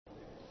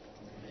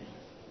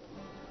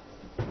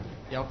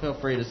Y'all feel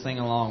free to sing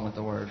along with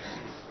the words.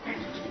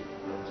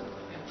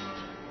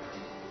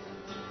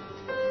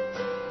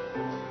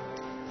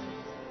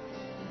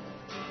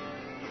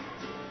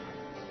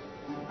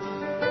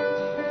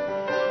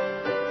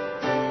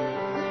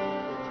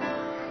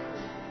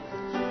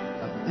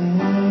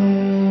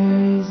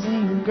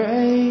 Amazing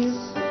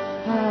grace,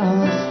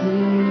 how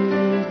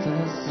sweet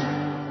the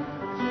sound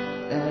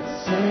that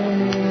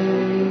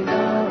saved a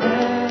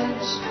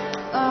wretch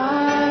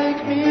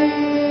like me.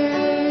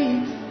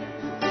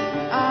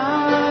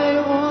 I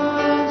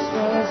once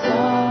was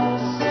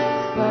lost,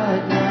 but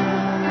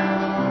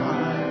now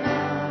I'm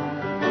found.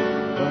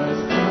 Was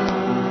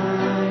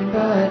blind,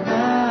 but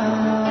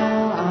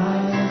now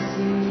I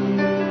see.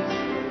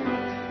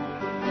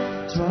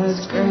 'Twas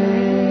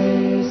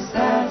grace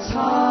that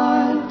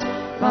taught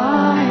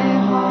my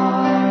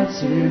heart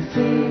to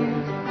fear,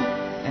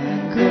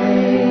 and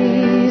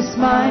grace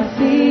my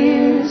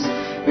fears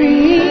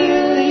relieved.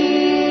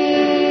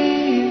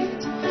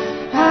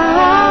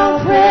 How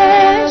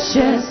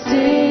precious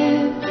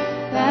did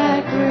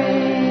that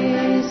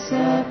grace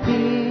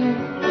appear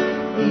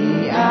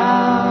the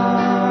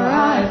hour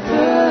I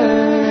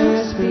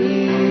first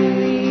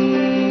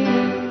believed.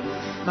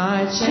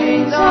 My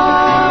chains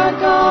are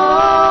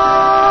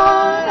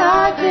gone,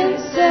 I've been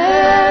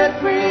set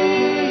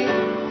free.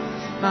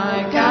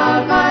 My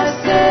God, my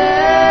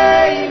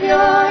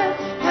Savior,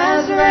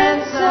 has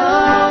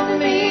ransomed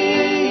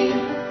me.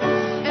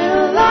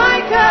 And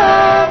like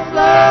a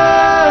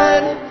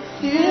flood,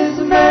 His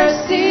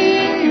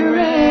mercy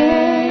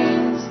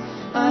reigns,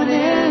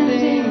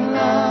 unending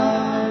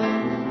love,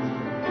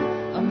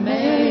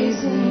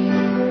 amazing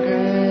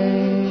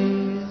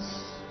grace.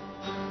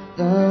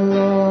 The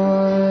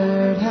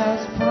Lord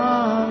has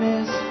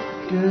promised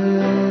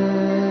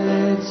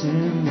good to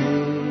me.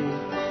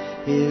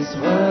 His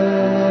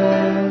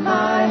word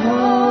my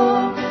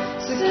hope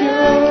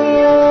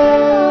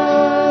secures.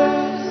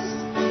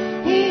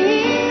 He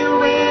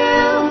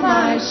will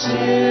my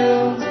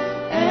shield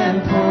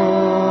and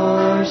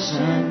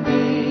portion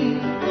be,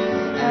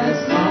 as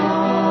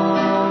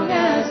long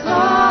as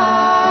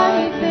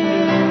life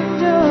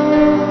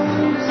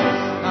endures.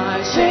 My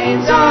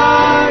chains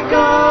are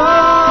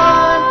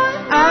gone,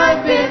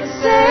 I've been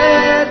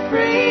set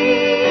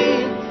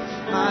free.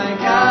 My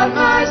God,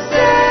 my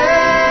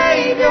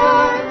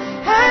Savior,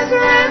 has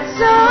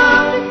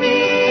ransomed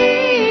me.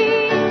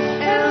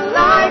 And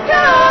like a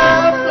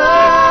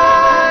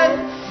flood,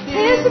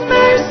 His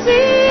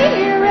mercy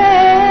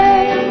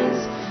reigns,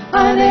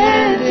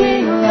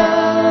 unending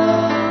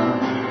love,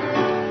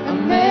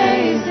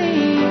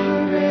 amazing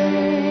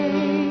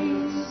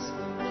grace.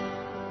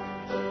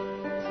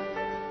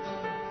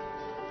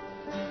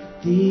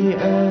 The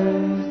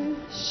earth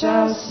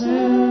shall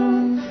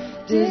soon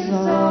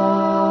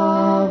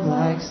dissolve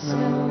like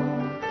snow.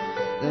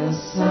 The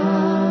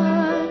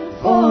sun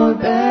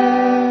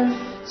forbear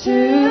to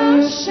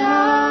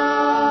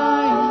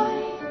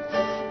shine,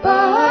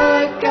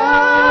 but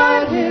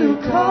God who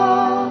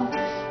called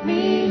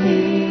me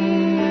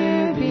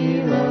here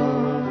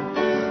below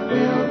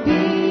will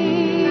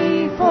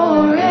be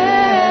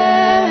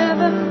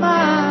forever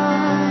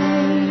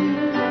mine.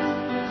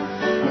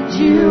 And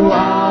you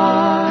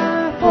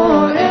are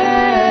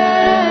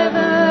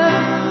forever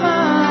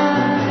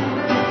mine.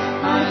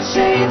 My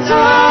chains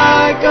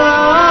are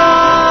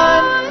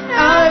gone,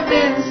 I've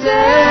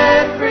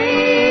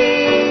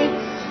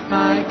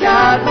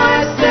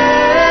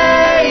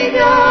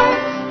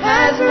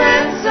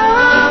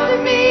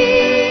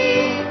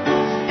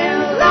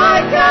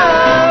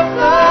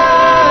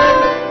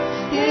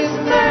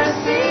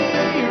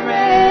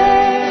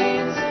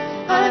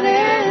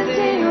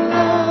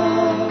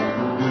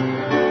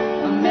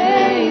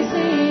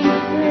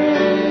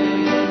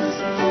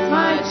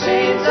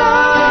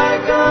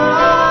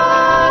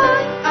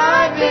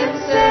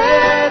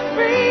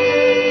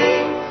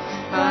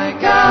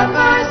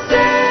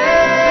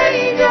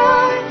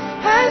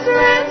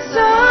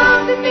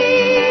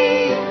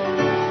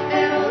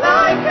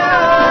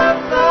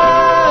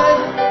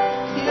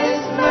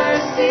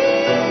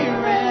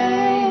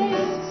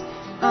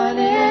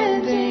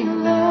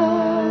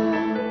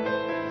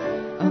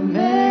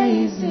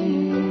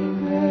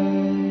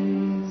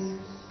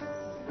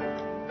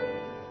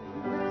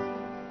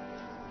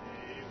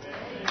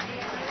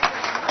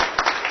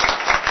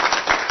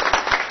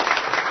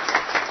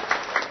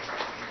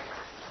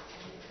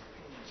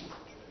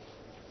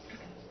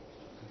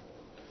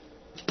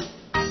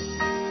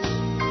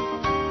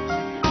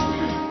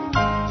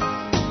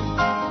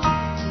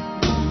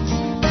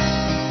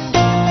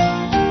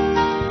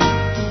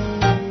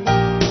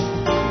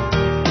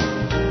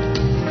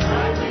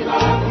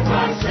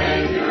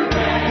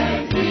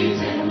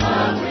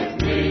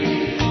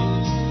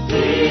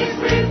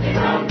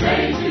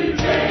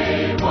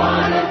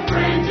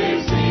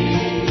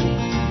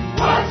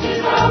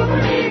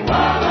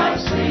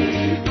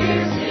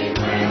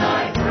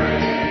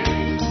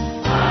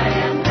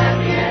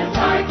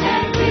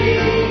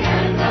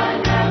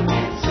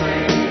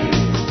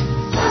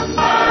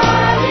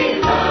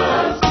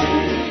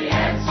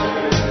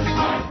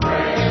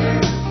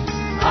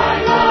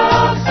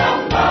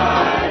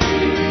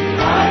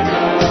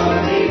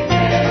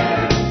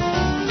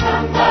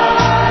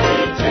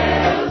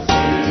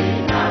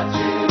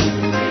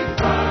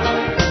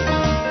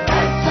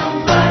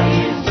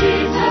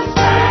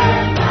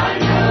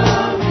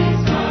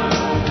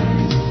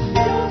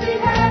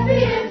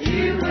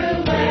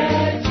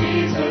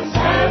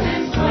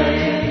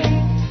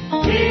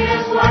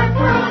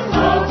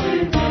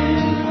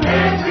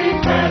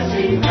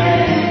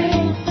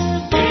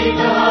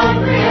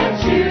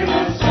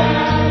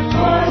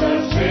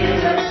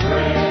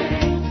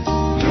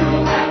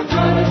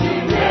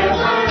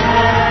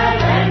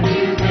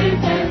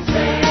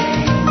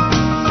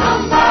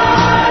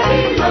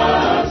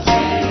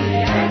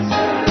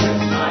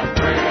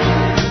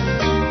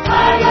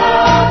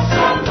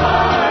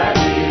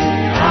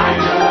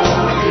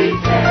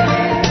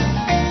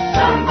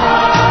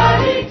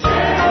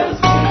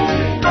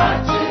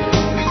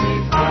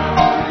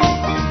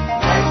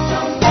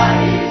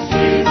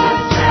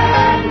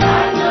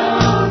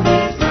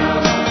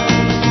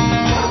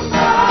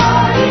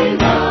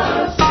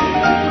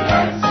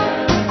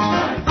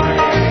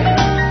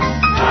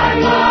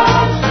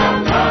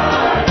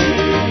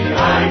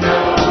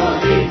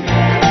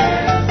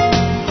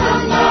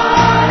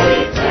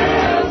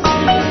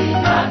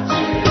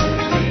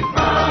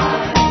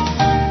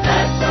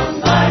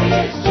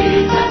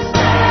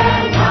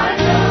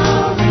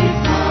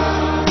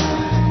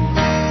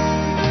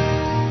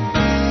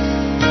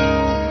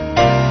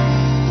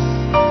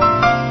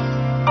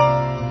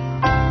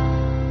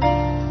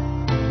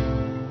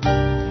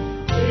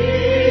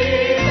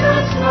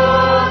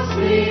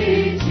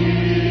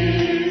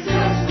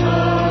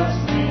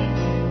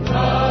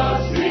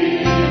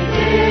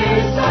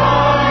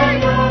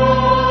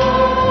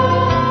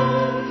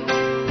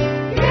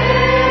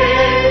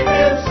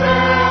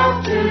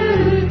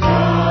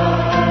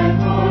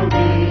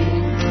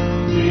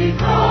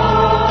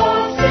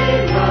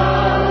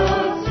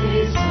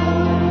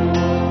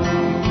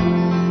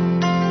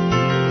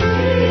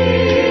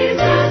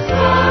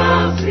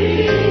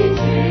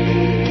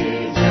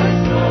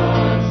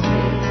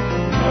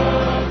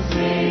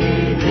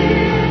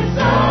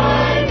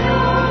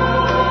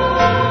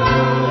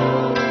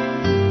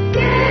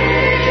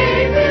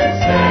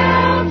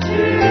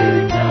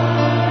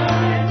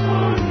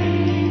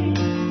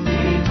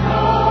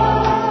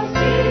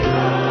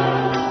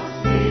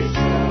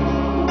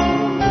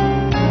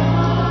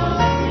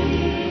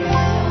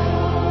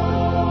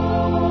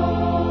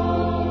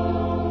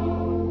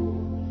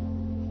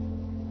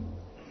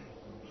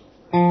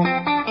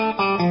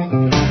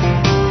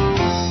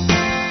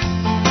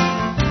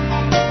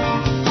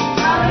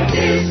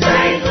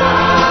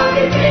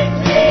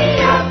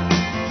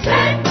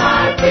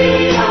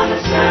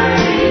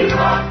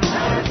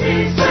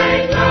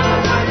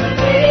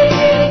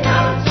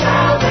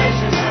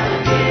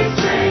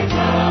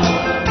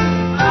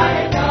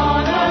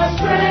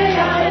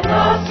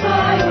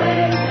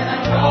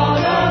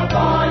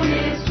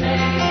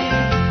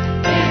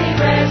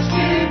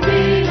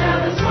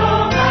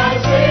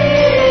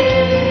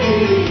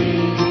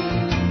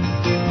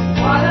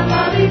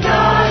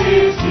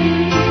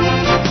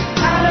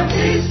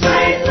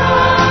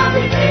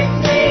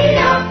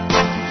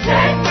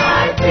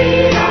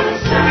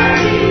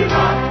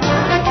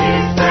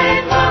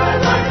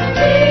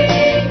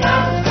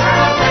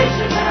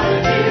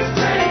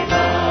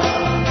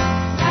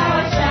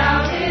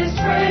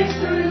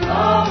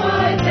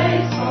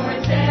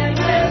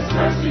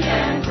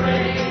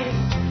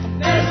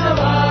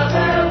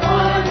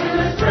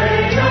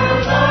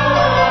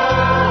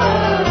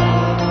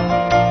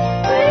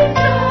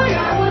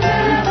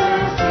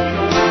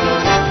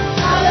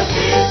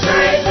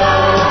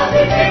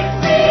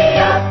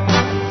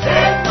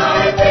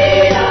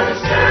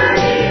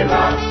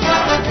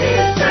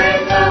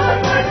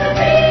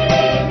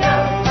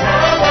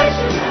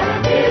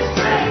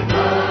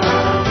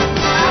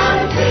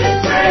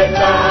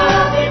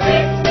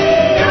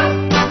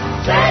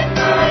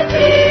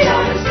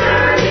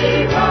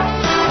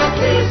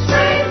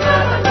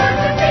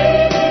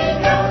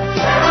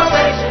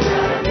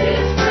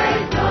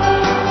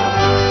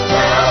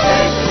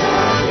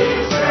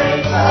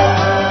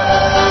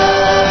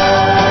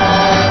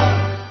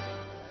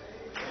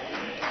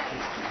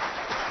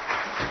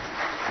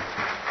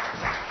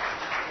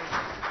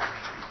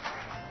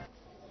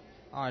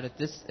All right, at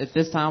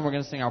this time we're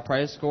going to sing our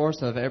praise score,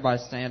 so if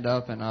everybody stand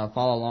up and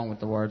follow along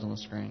with the words on the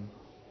screen.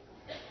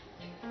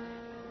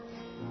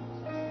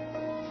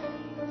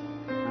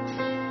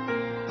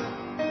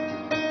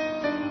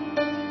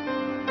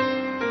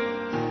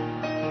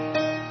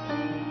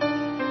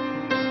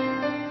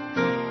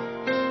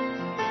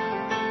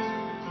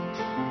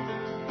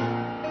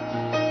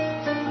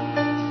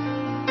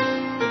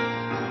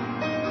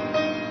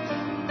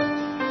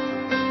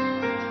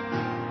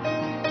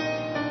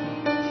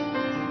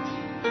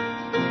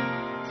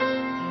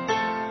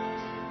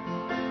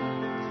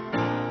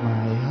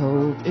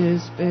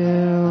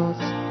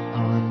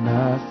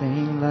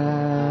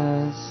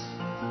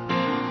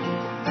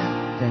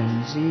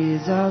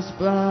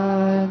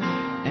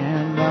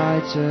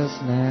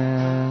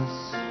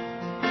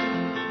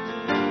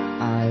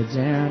 I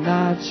dare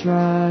not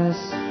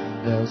trust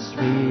the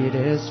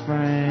sweetest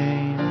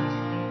frame,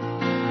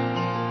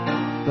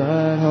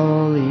 but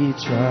wholly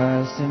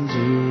trust in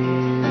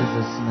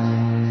Jesus'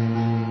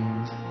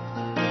 name.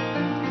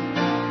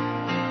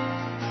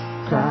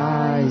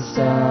 Christ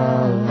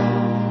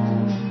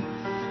alone,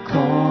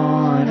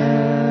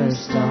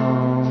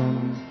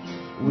 cornerstone,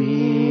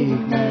 weak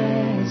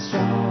made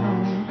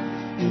strong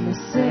in the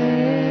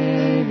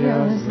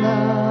Savior's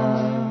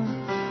love.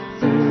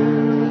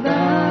 Through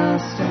the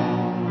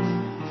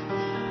storm,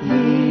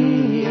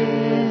 He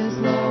is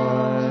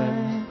Lord,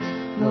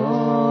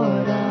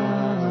 Lord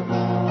of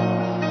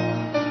all.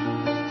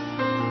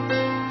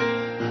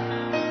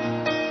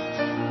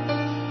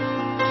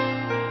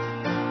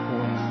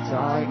 When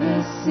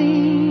darkness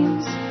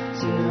seems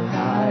to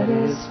hide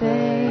His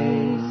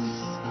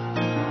face,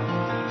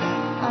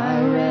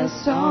 I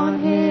rest on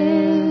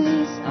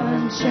His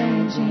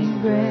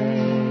unchanging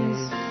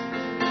grace.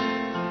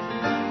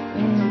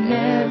 In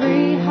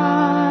every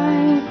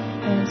high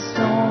and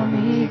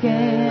stormy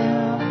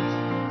gale,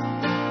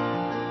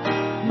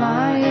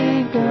 my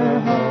anchor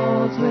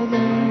holds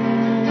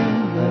within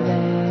the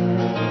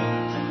veil.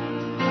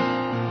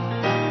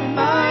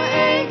 My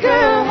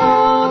anchor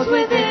holds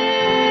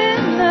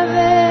within the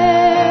veil.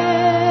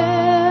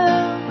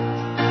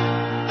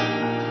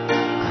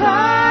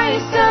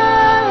 Christ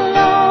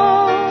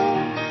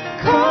alone,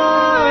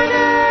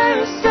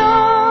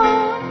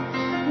 cornerstone,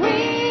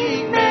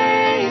 weak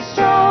made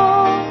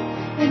strong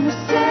in the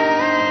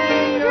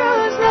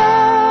Savior's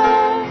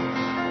love.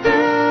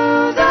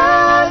 Through the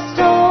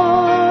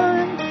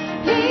storm,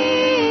 He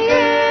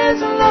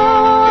is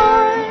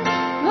Lord,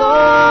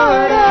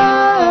 Lord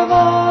of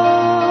all.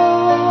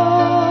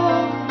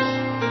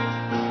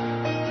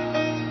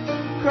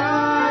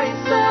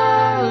 Christ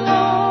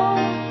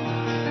alone,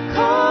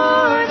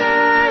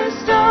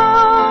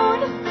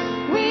 cornerstone,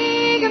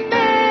 weak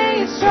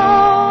made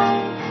strong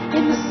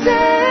in the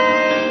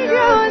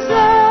Savior's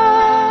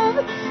love.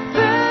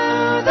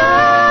 Through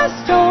the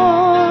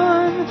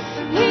storm,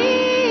 He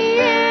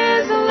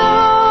is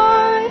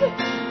Lord,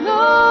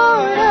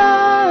 Lord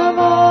of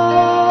all.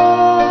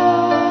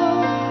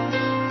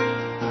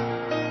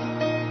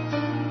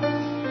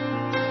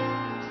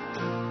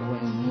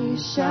 When He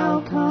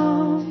shall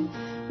come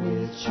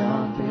with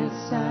trumpet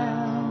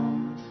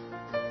sound,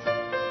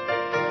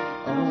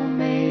 oh,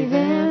 may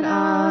then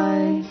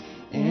I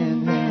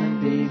in Him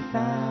be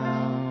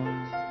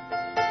found,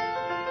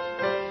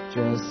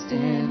 just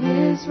in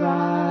His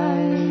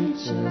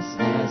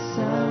righteousness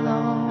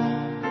alone.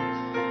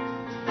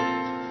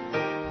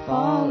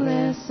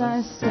 Faultless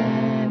I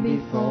stand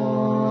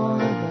before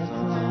the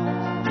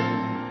throne.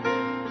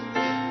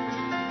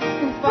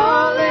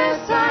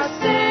 Faultless I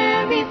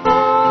stand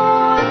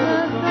before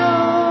the throne.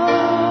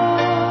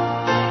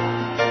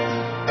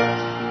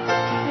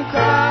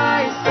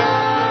 Christ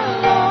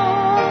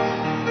alone,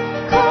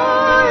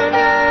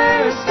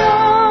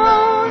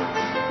 cornerstone,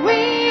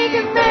 weak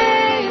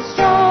made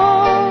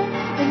strong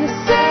in the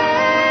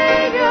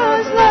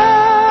Savior's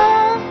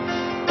love.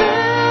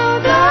 Through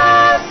the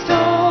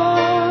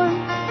storm,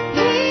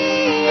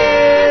 He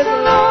is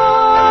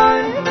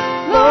Lord,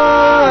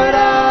 Lord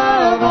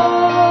of all.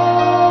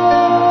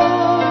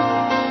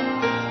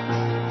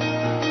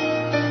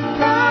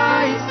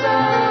 Christ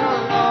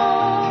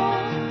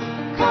alone,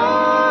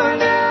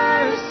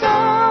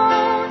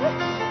 cornerstone,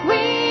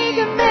 weak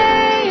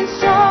made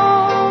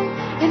strong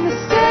in the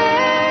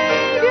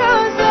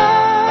Savior's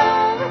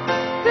love.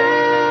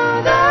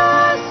 Through the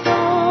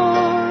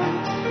storm,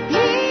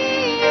 He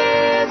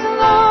is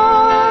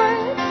Lord,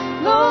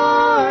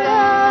 Lord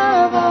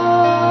of all.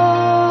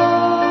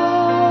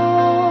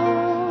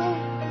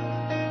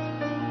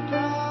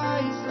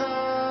 Christ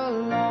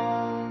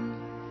alone,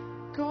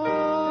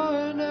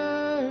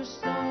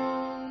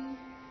 cornerstone,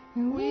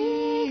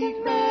 weak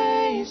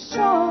made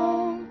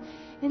strong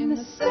in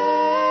the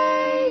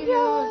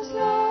Savior's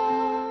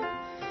love.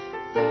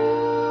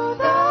 Through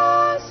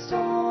the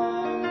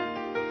storm,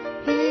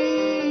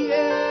 He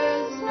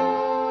is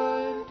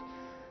Lord,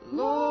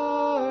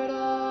 Lord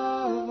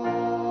of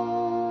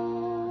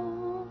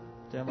all.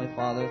 Dear Heavenly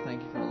Father,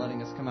 thank you for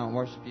letting us come out and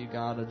worship you,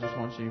 God. I just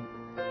want you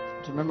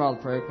to remember all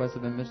the prayer requests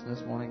that have been mentioned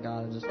this morning,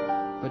 God, and just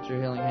put your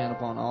healing hand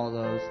upon all of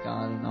those,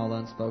 God, and all the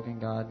unspoken,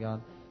 God.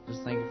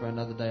 Just thank you for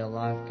another day of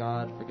life,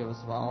 God. Forgive us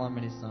of all our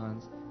many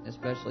sins.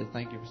 Especially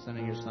thank you for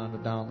sending your Son to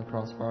die on the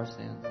cross for our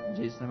sins. In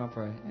Jesus' name I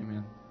pray.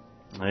 Amen.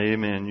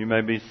 Amen. You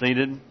may be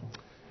seated.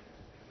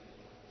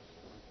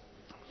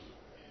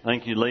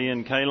 Thank you, Lee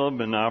and Caleb,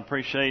 and I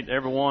appreciate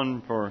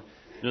everyone for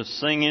just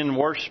singing,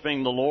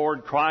 worshiping the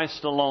Lord,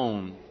 Christ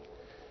alone.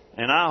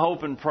 And I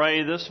hope and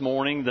pray this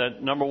morning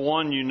that, number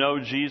one, you know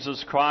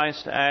Jesus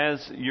Christ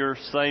as your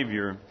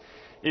Savior.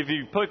 If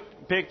you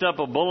picked up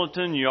a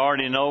bulletin, you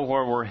already know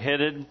where we're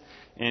headed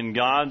in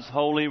God's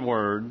holy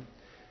word.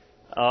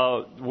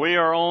 We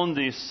are on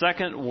the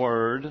second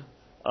word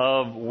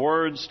of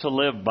words to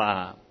live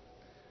by.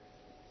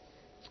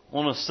 I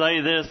want to say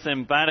this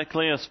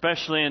emphatically,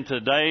 especially in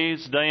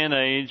today's day and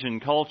age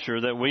and culture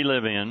that we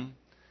live in.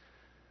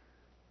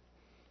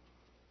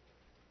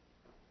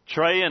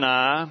 Trey and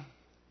I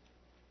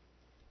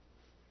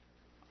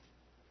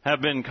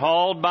have been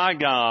called by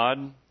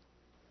God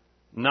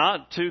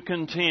not to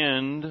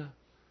contend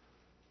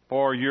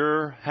for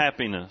your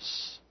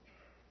happiness.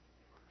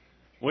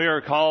 We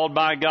are called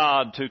by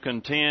God to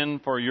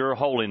contend for your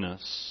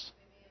holiness.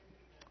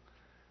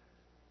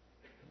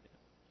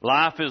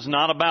 Life is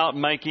not about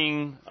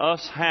making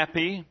us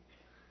happy.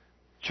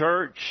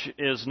 Church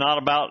is not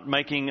about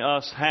making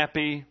us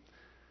happy.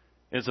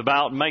 It's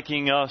about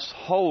making us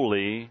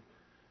holy.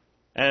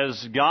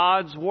 As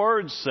God's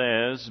Word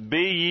says, be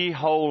ye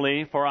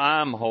holy, for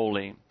I am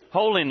holy.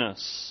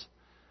 Holiness.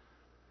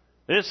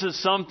 This is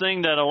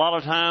something that a lot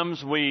of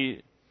times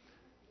we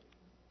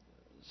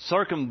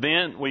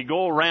circumvent, we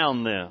go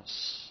around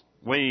this.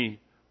 We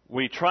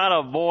try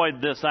to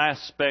avoid this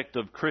aspect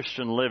of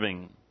Christian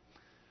living.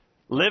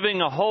 Living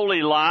a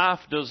holy life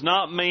does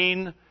not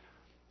mean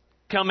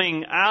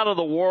coming out of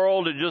the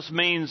world. It just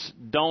means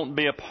don't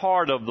be a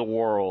part of the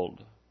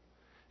world.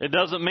 It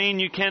doesn't mean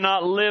you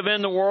cannot live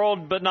in the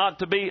world, but not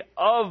to be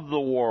of the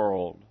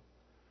world.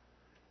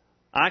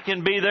 I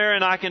can be there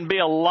and I can be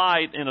a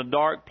light in a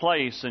dark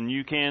place, and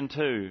you can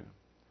too.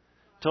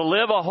 To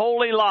live a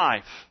holy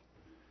life,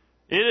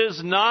 it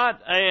is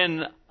not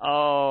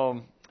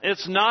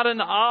it's not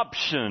an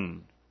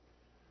option.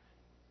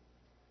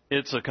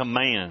 It's a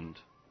command.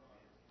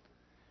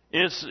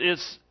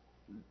 It's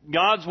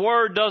God's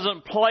Word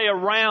doesn't play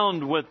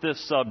around with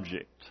this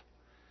subject.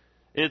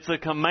 It's a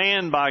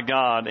command by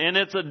God, and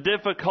it's a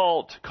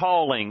difficult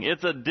calling.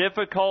 It's a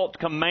difficult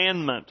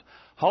commandment.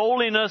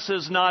 Holiness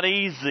is not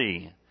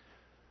easy.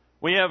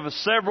 We have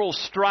several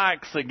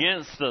strikes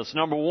against us.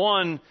 Number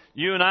one,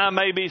 you and I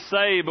may be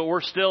saved, but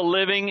we're still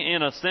living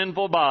in a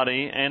sinful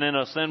body and in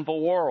a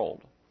sinful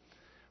world.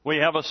 We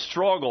have a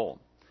struggle.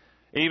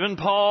 Even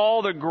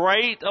Paul, the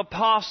great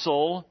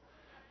apostle,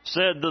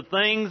 said, the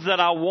things that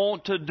I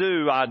want to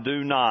do, I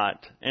do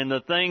not. And the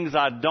things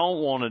I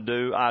don't want to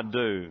do, I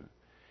do.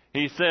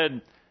 He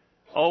said,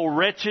 O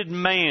wretched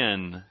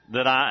man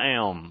that I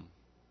am.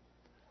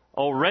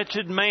 O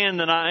wretched man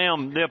that I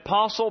am. The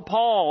Apostle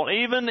Paul,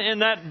 even in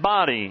that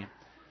body,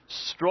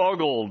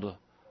 struggled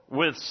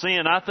with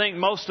sin. I think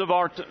most of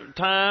our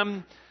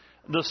time,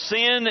 the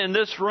sin in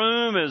this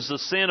room is the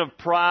sin of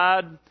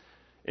pride.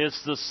 It's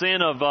the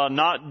sin of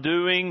not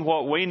doing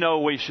what we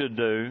know we should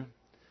do.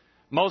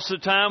 Most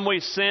of the time we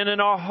sin in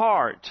our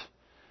heart.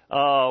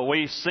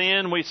 We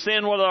sin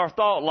with our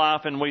thought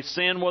life, and we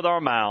sin with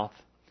our mouth.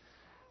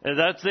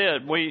 That's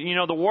it.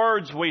 The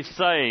words we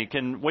say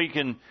we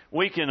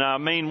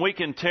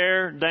can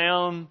tear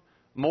down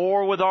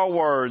more with our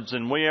words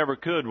than we ever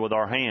could with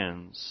our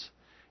hands.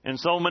 And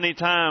so many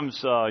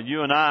times,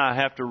 you and I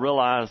have to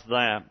realize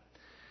that.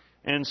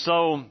 And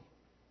so,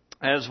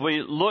 as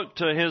we look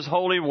to His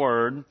holy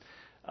Word,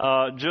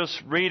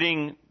 just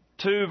reading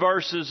 2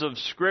 verses of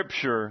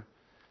Scripture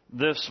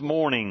this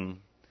morning,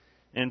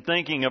 and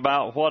thinking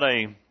about what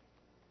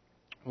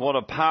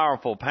a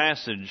powerful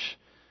passage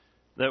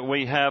that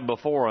we have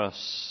before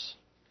us.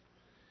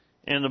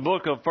 In the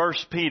book of 1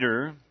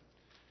 Peter,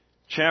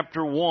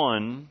 chapter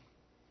 1,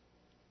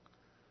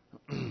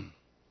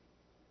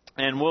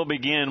 and we'll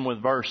begin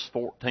with verse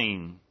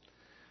 14.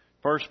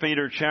 1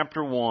 Peter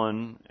chapter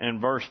 1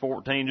 and verse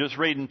 14, just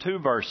reading 2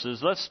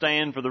 verses. Let's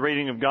stand for the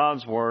reading of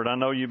God's Word. I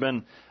know you've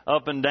been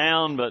up and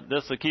down, but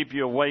this will keep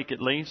you awake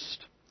at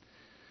least.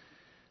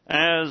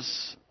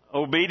 As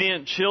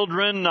obedient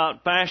children,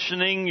 not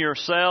fashioning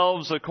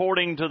yourselves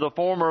according to the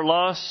former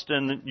lust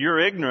and your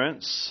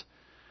ignorance,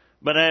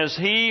 but as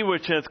He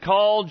which hath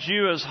called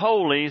you is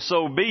holy,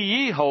 so be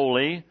ye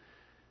holy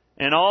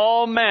in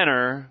all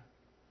manner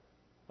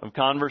of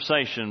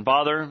conversation.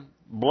 Father,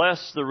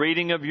 bless the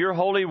reading of your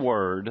holy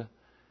word.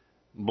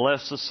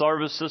 Bless the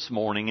service this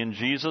morning. In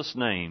Jesus'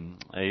 name,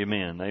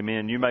 amen.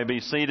 Amen. You may be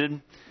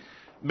seated.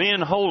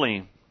 Being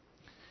holy.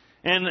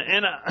 And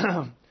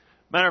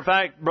matter of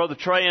fact, Brother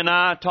Trey and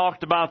I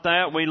talked about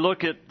that. We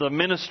look at the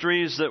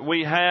ministries that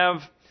we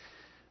have.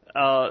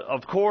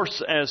 Of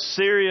course, as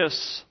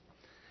serious,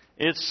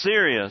 it's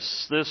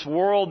serious. This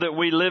world that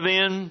we live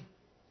in,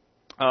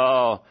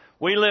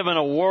 We live in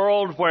a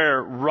world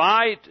where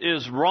right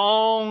is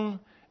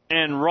wrong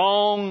and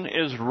wrong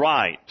is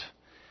right.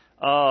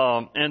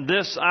 And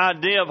this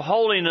idea of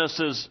holiness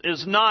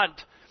is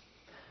not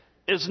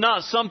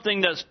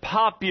something that's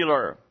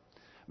popular,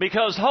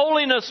 because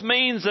holiness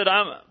means that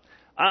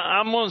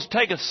I'm going to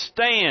take a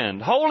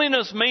stand.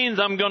 Holiness means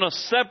I'm going to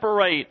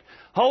separate.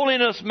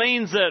 Holiness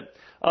means that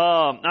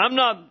I'm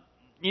not,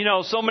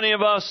 so many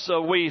of us,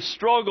 we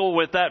struggle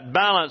with that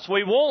balance.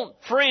 We want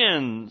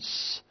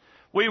friends.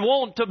 We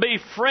want to be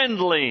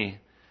friendly.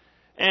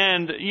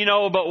 And,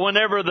 but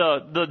whenever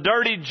the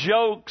dirty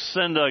jokes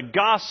and the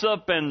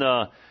gossip and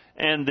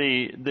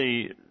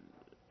the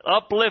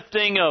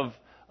uplifting of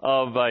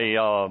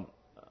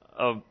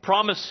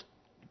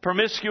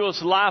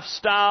promiscuous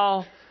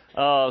lifestyle,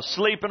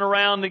 sleeping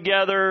around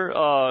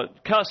together,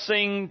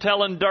 cussing,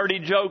 telling dirty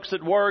jokes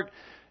at work,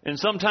 and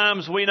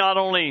sometimes we not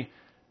only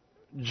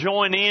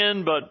join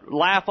in but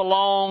laugh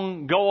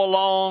along, go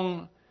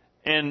along,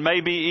 and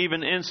maybe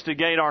even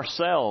instigate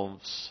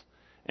ourselves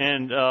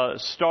and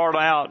start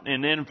out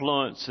and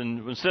influence.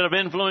 And instead of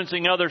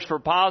influencing others for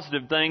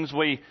positive things,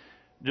 we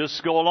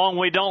just go along.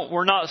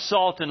 We're not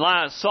salt and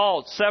light.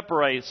 Salt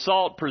separates.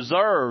 Salt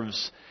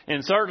preserves.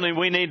 And certainly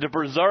we need to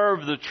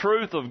preserve the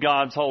truth of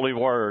God's holy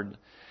word.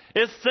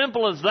 It's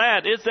simple as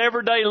that. It's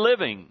everyday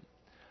living.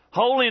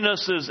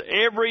 Holiness is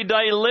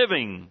everyday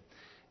living.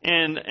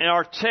 And in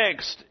our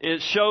text,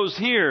 it shows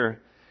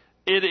here,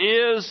 it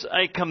is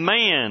a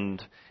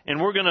command. And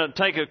we're going to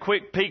take a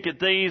quick peek at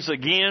these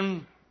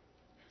again.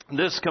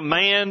 This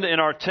command in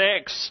our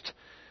text,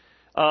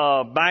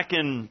 back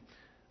in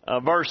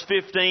verse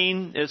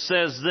 15, it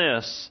says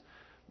this,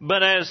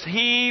 "But as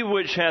he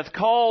which hath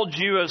called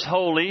you is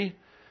holy,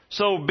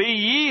 so be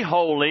ye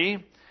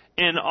holy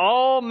in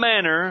all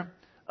manner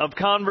of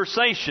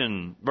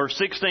conversation." Verse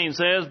 16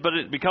 says,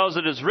 because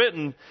it is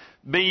written,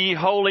 "Be ye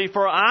holy,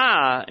 for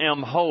I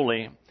am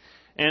holy."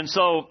 And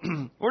so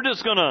we're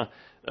just going to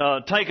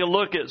take a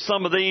look at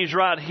some of these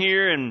right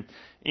here. And,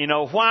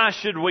 why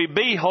should we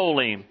be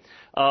holy?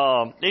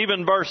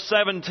 Even verse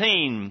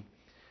 17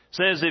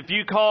 says, "If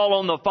you call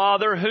on the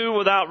Father, who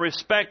without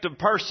respect of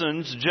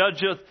persons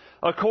judgeth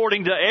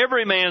according to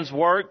every man's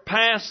work,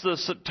 pass the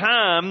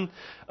time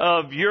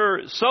of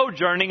your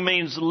sojourning,"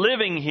 means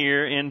living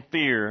here in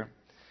fear.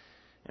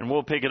 And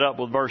we'll pick it up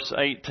with verse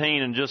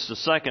 18 in just a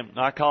second.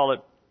 I call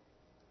it,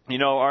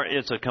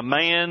 it's a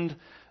command,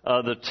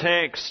 the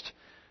text.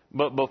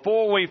 But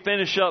before we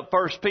finish up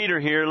 1 Peter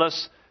here,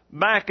 let's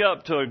back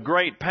up to a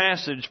great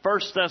passage,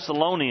 1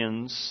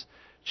 Thessalonians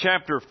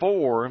chapter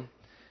 4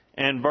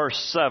 and verse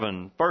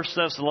 7. 1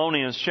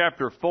 Thessalonians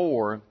chapter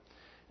 4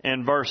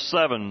 and verse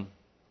 7.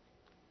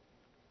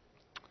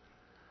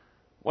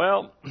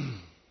 Well,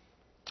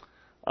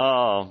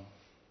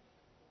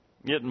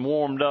 getting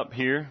warmed up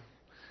here.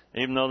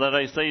 Even though that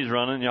AC's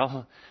running,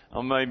 y'all,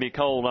 I may be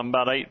cold. I'm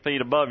about 8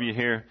 feet above you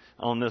here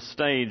on this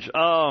stage.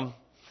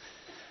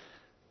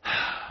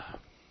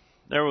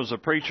 There was a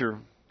preacher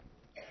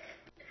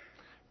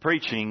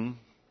preaching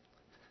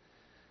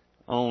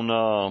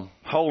on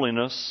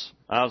holiness.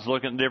 I was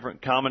looking at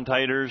different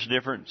commentators,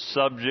 different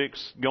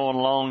subjects going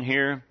along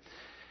here,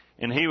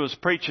 and he was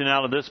preaching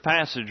out of this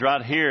passage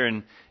right here.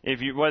 And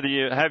whether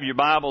you have your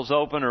Bibles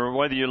open or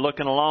whether you're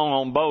looking along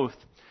on both,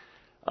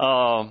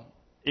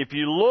 if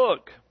you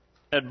look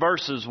at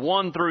verses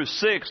 1 through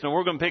 6, and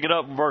we're going to pick it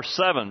up in verse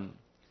 7.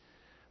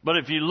 But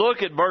if you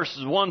look at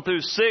verses 1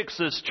 through 6,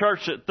 this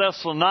church at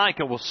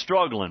Thessalonica was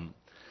struggling.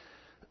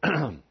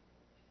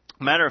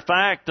 Matter of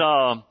fact,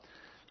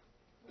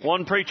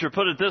 one preacher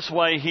put it this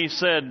way. He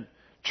said,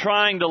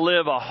 trying to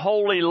live a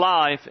holy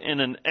life in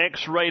an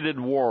X-rated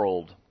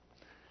world.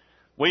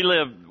 We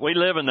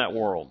live in that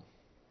world.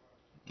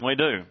 We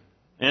do.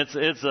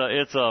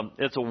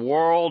 It's a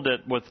world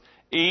that with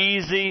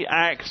easy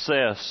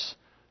access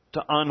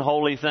to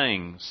unholy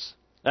things.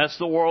 That's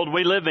the world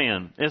we live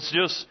in.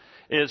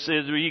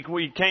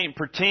 We can't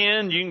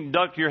pretend. You can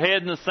duck your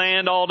head in the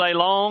sand all day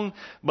long.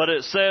 But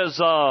it says,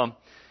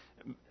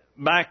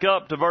 back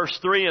up to verse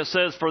 3, it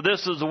says, "For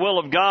this is the will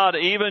of God,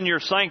 even your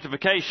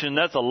sanctification."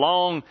 That's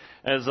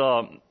as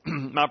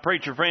my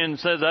preacher friend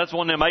says, that's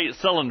one of them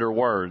 8-cylinder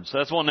words.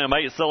 That's one of them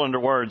 8-cylinder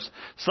words.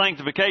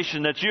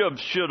 Sanctification, that you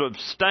should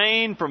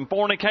abstain from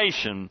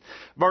fornication.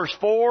 Verse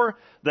 4,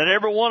 "That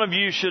every one of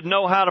you should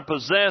know how to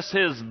possess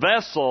his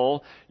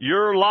vessel,"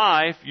 your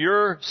life,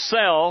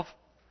 yourself,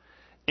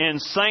 "in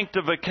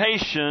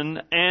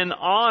sanctification and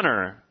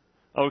honor."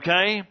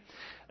 Okay?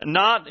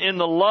 Not in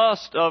the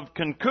lust of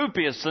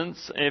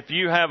concupiscence. If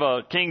you have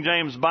a King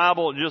James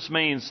Bible, it just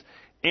means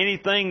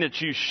anything that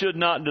you should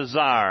not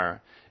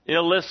desire.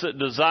 Illicit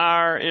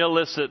desire,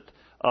 illicit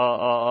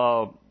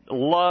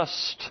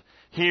lust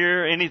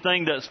here,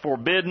 anything that's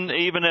forbidden,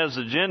 even as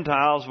the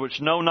Gentiles which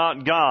know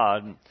not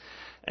God.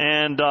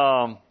 And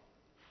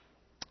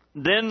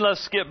then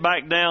let's skip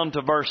back down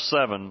to verse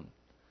 7.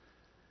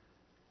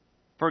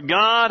 "For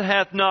God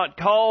hath not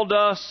called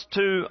us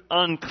to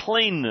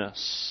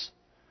uncleanness,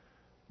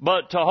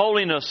 but to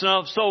holiness."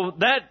 Now, so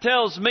that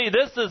tells me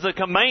this is a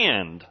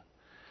command.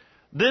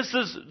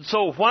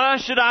 So why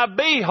should I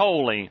be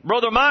holy?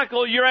 Brother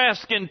Michael, you're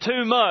asking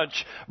too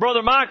much.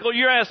 Brother Michael,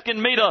 you're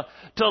asking me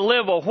to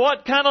live a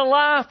what kind of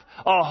life?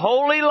 A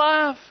holy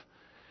life?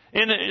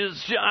 And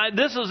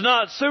this is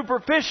not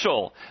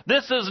superficial.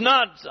 This is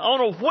not on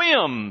a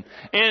whim.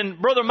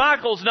 And Brother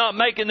Michael's not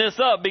making this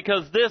up,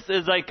 because this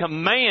is a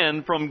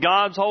command from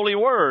God's holy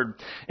word.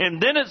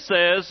 And then it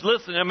says,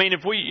 listen, I mean,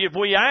 if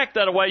we act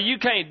that way, you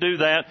can't do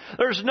that.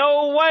 There's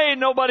no way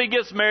nobody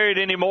gets married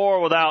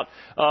anymore without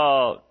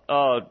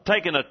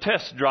taking a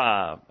test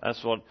drive.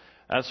 That's the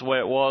way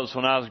it was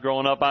when I was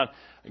growing up. I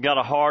got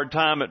a hard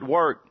time at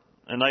work,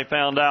 and they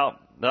found out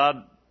that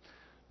I'd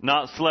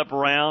not slept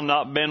around,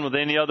 not been with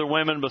any other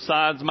women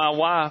besides my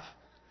wife.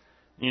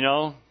 You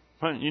know,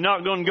 you're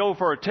not going to go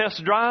for a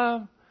test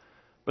drive.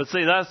 But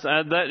see, that's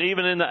that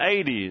even in the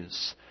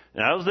 80s.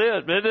 That was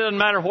it. It doesn't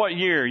matter what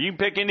year. You can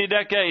pick any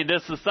decade.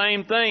 It's the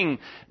same thing.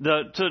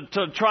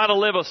 To try to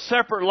live a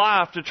separate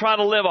life, to try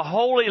to live a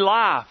holy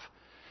life.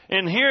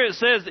 And here it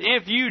says,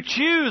 if you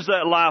choose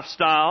that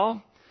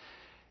lifestyle,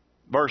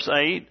 verse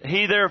 8,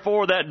 he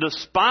therefore that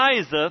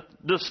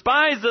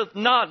despiseth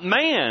not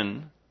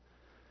man.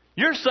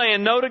 You're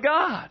saying no to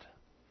God.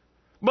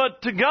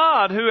 But to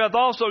God, who hath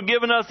also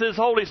given us His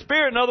Holy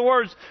Spirit. In other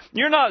words,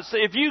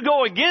 if you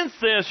go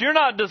against this, you're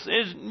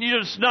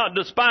just not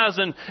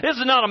despising. This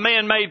is not a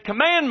man-made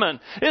commandment.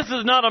 This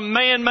is not a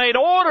man-made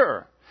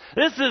order.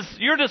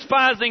 You're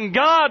despising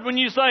God when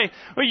you say,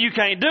 well, you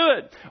can't do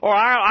it, or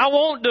I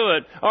won't do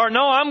it, or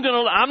no, I'm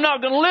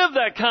not gonna live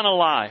that kind of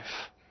life.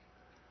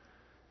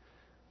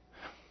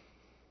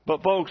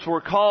 But folks,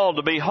 we're called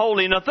to be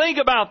holy. Now think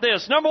about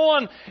this. Number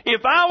one,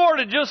 if I were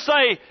to just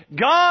say,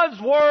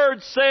 God's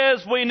Word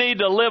says we need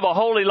to live a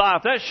holy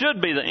life, that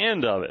should be the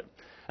end of it.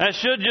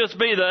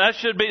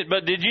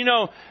 But did you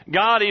know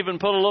God even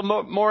put a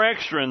little more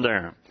extra in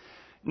there?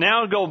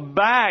 Now go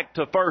back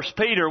to 1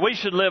 Peter. We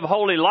should live a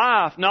holy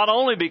life, not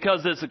only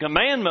because it's a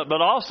commandment,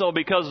 but also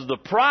because of the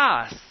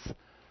price.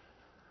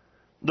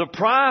 The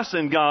price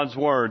in God's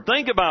Word.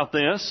 Think about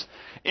this.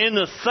 In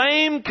the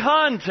same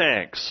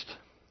context,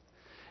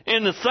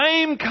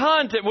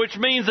 which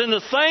means in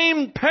the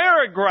same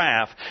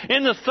paragraph,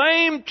 in the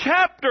same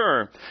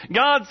chapter,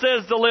 God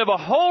says to live a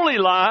holy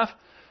life,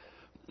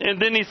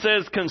 and then He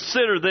says,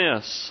 consider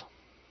this.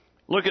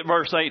 Look at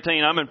verse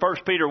 18. I'm in 1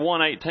 Peter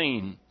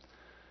 1:18.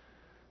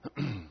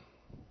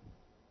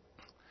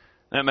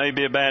 That may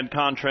be a bad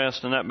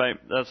contrast, and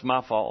that's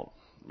my fault.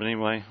 But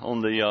anyway,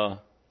 on the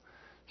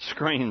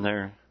screen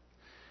there.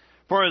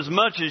 For as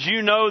much as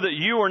you know that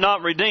you are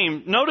not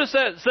redeemed. Notice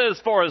that it says,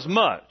 for as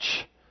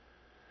much.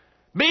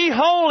 Be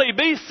holy,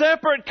 be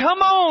separate. Come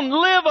on,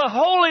 live a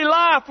holy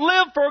life.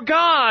 Live for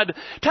God.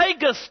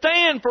 Take a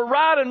stand for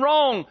right and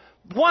wrong.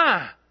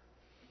 Why?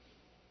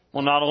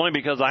 Well, not only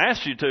because I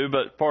asked you to,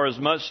 but for as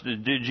much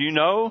did you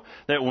know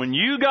that when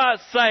you got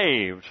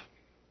saved,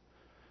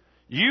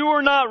 you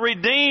were not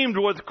redeemed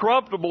with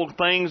corruptible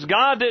things.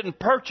 God didn't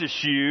purchase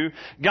you.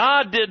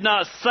 God did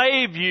not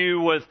save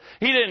you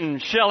He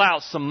didn't shell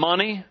out some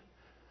money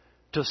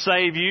to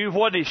save you.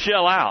 What did He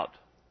shell out?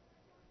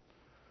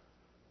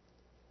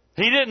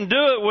 He didn't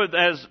do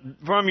it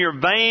from your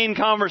vain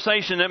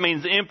conversation. That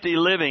means empty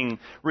living,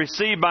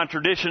 received by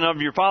tradition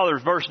of your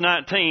fathers. Verse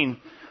 19.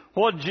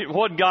 What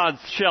did God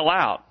shell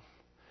out?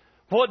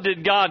 What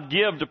did God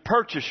give to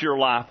purchase your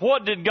life?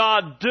 What did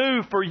God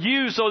do for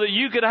you so that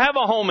you could have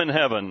a home in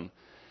heaven?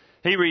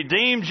 He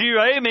redeemed you,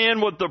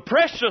 amen, with the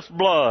precious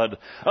blood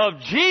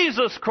of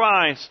Jesus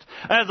Christ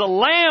as a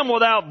lamb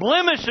without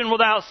blemish and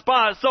without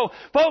spot. So,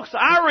 folks,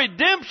 our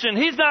redemption,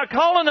 He's not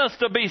calling us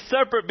to be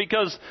separate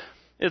because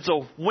it's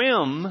a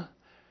whim.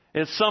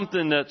 It's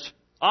something that's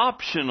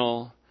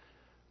optional.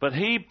 But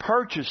He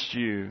purchased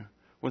you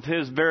with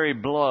His very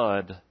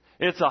blood.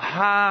 It's a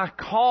high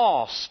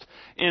cost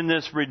in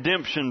this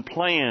redemption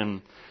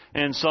plan.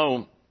 And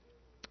so,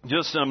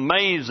 just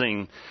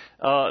amazing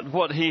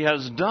what He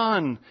has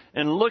done.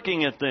 And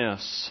looking at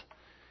this,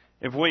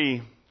 if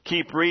we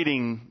keep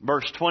reading,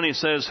 verse 20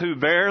 says, who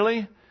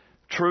verily,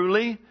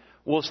 truly,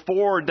 was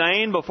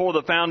foreordained before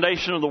the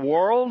foundation of the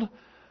world,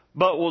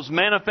 but was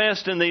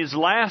manifest in these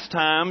last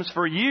times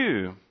for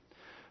you,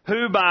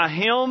 who by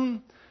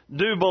Him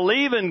do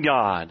believe in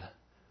God,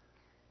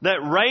 that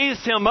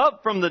raised Him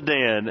up from the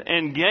dead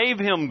and gave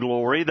Him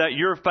glory, that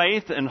your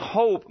faith and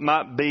hope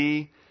might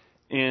be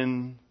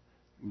in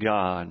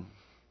God.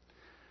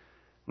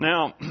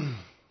 Now,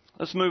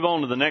 let's move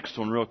on to the next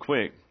one real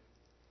quick.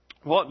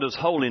 What does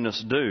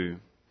holiness do?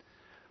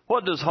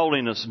 What does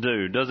holiness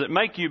do? Does it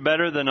make you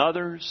better than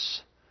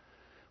others?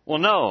 Well,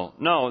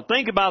 no.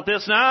 Think about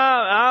this.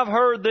 Now, I've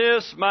heard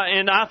this,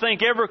 and I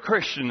think every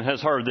Christian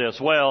has heard this.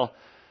 Well,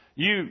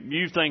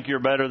 you think you're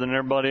better than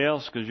everybody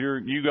else because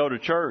you go to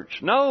church.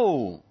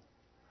 No.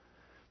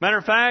 Matter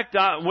of fact,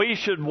 we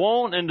should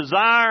want and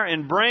desire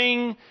and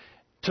bring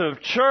to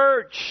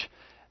church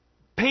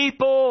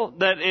people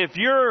that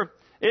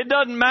it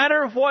doesn't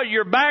matter what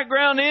your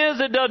background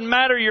is. It doesn't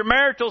matter your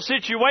marital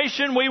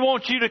situation. We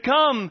want you to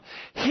come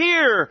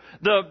hear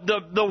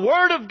the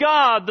Word of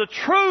God, the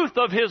truth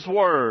of His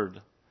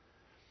Word.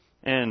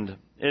 And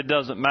it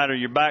doesn't matter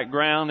your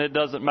background. It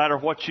doesn't matter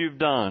what you've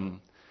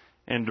done.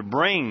 And to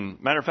bring,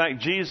 matter of fact,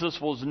 Jesus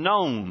was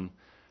known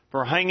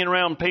for hanging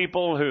around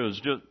people who's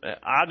just,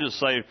 I just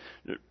say,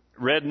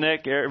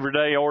 redneck,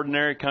 everyday,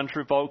 ordinary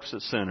country folks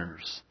as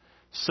sinners.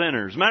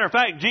 Sinners. Matter of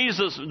fact,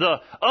 Jesus,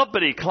 the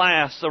uppity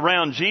class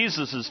around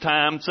Jesus'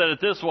 time said it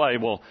this way,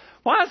 well,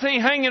 why is he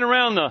hanging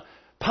around the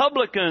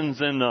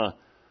publicans and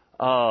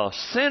the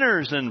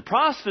sinners and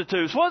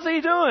prostitutes? What's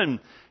he doing?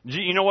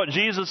 You know what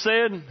Jesus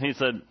said? He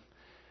said,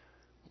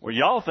 well,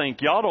 y'all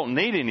think y'all don't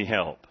need any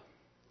help.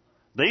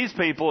 These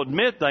people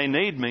admit they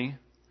need me.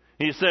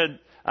 He said,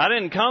 I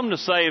didn't come to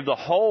save the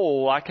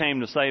whole, I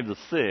came to save the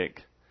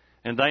sick.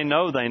 And they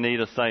know they need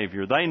a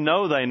Savior. They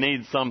know they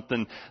need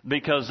something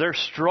because they're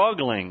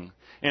struggling.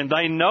 And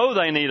they know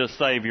they need a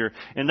Savior.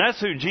 And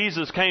that's who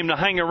Jesus came to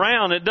hang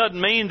around. It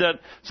doesn't mean that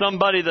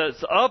somebody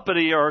that's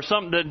uppity or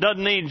something that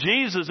doesn't need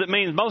Jesus. It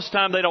means most of the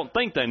time they don't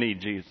think they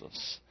need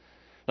Jesus.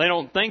 They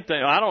don't think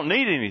I don't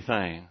need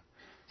anything.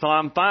 So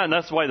I'm fine.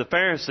 That's the way the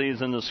Pharisees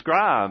and the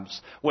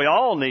scribes, we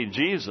all need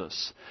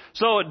Jesus.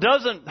 So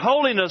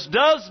holiness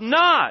does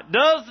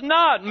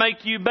not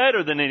make you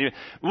better than anyone.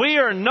 We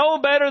are no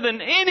better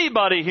than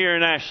anybody here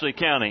in Ashley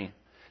County.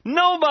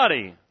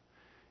 Nobody.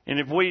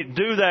 And if we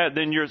do that,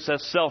 then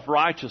that's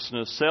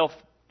self-righteousness,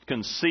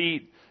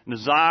 self-conceit,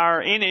 desire.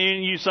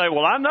 And you say,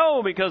 well, I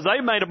know because they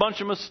made a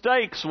bunch of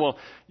mistakes. Well,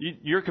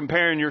 you're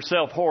comparing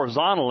yourself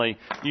horizontally.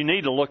 You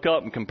need to look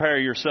up and compare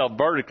yourself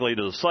vertically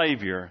to the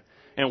Savior.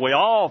 And we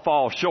all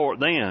fall short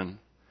then.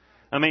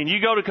 I mean,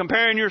 you go to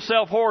comparing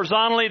yourself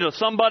horizontally to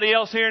somebody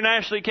else here in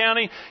Ashley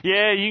County,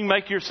 yeah, you can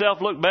make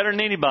yourself look better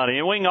than anybody.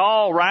 And we can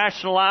all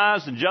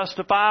rationalize and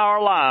justify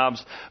our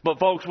lives. But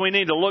folks, we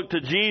need to look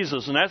to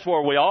Jesus, and that's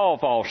where we all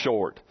fall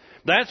short.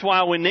 That's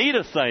why we need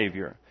a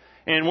Savior.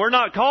 And we're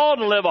not called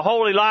to live a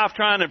holy life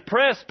trying to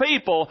impress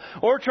people.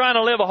 We're trying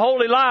to live a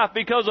holy life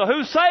because of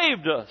who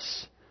saved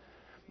us.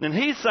 And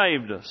He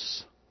saved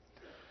us.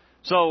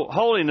 So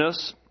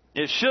holiness,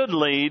 it should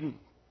lead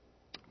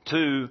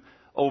to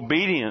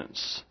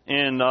obedience.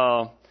 And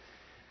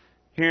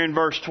here in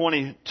verse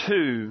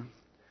 22,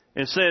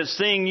 it says,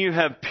 seeing you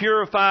have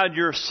purified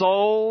your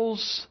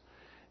souls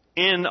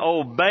in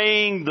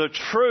obeying the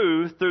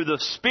truth through the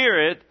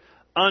Spirit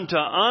unto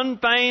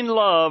unfeigned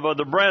love of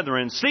the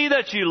brethren. See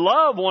that you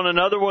love one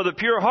another with a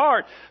pure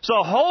heart.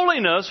 So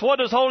holiness, what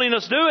does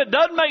holiness do? It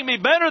doesn't make me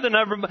better than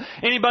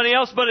anybody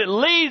else, but it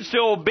leads to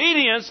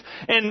obedience,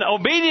 and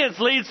obedience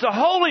leads to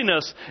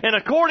holiness. And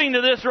according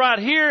to this right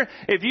here,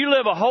 if you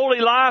live a holy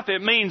life,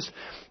 it means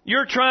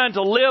you're trying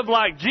to live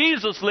like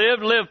Jesus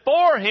lived, live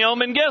for Him,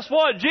 and guess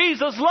what?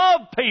 Jesus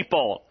loved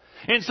people.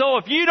 And so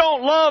if you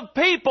don't love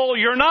people,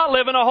 you're not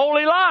living a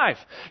holy life.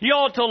 You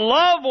ought to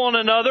love one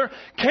another,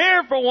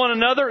 care for one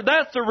another.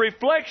 That's a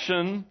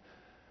reflection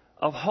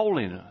of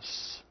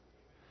holiness.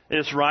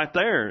 It's right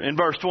there in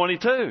verse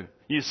 22.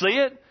 You see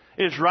it?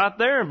 It's right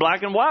there in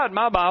black and white in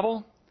my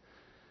Bible.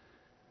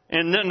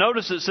 And then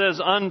notice it says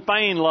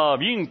unfeigned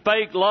love. You can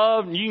fake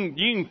love, you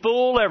can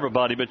fool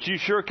everybody, but you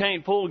sure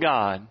can't fool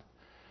God.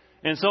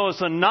 And so it's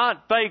a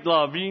not fake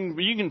love.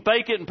 You can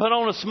fake it and put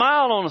on a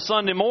smile on a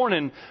Sunday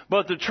morning,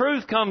 but the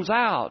truth comes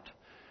out.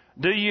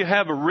 Do you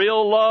have a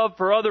real love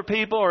for other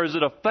people, or is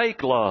it a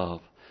fake love?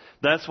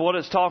 That's what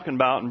it's talking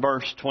about in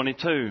verse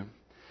 22.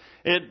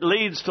 It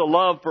leads to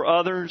love for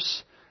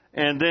others.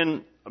 And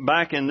then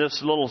back in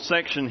this little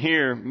section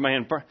here,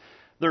 man,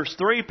 there's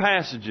 3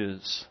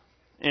 passages.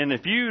 And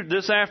if you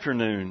this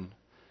afternoon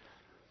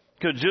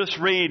could just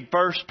read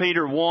 1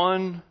 Peter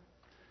 1,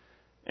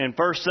 and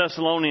 1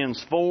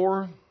 Thessalonians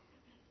 4,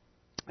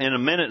 in a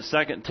minute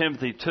 2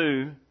 Timothy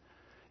 2.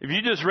 If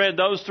you just read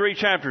those 3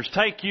 chapters,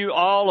 take you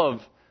all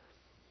of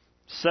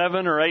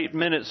 7 or 8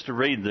 minutes to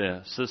read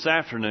this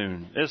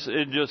afternoon.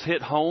 It just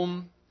hit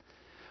home.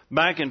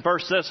 Back in 1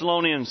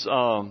 Thessalonians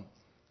 4,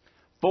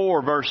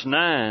 verse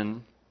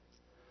 9,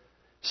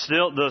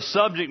 still the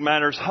subject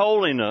matter is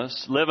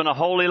holiness, living a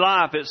holy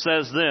life. It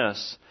says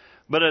this,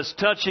 but as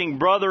touching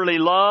brotherly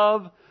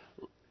love,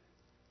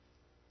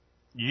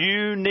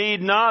 you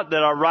need not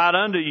that I write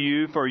unto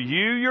you, for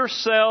you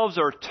yourselves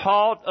are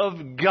taught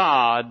of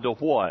God to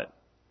what?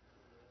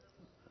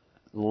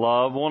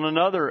 Love one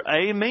another.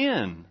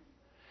 Amen.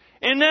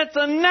 And that's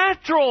a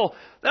natural,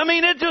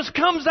 it just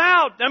comes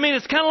out.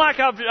 It's kind of like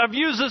I've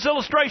used this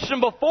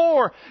illustration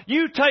before.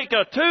 You take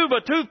a tube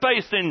of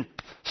toothpaste and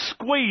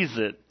squeeze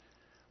it.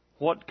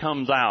 What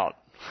comes out?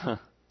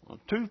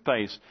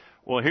 Toothpaste.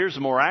 Well, here's a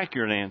more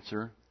accurate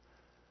answer.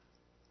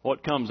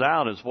 What comes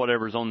out is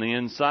whatever's on the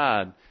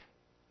inside.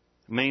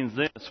 Means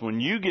this, when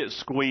you get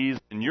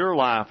squeezed in your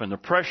life and the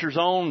pressure's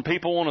on,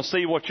 people want to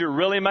see what you're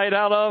really made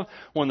out of.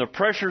 When the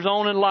pressure's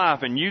on in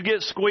life and you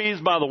get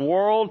squeezed by the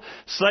world,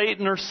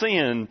 Satan, or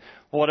sin,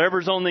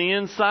 whatever's on the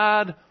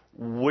inside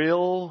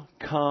will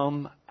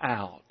come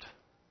out.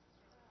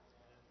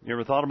 You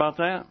ever thought about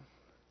that?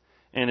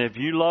 And if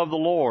you love the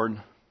Lord,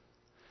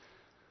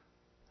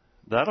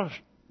 that'll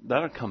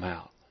come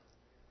out.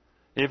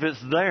 If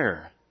it's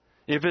there,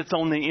 if it's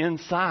on the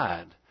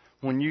inside,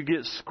 when you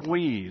get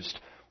squeezed,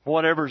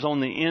 whatever's on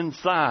the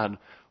inside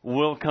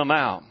will come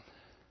out.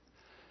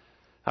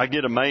 I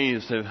get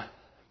amazed.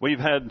 We've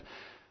had,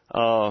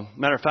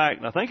 matter of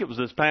fact, I think it was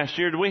this past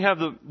year. Did we have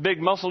the big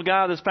muscle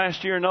guy this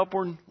past year in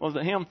Upward? Was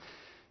it him?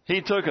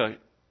 He took a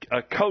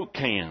Coke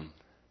can.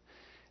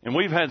 And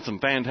we've had some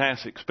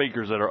fantastic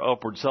speakers at our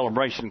Upward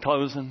celebration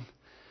closing.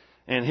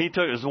 And he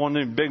took, it was one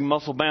of them big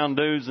muscle-bound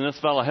dudes, and this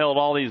fellow held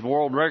all these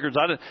world records.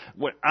 I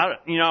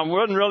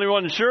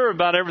wasn't sure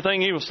about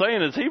everything he was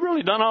saying. Has he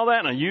really done all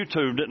that? And I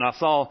YouTubed it, and I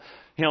saw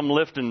him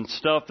lifting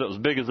stuff that was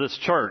big as this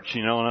church,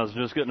 and I was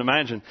just couldn't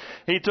imagine.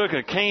 He took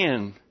a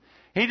can,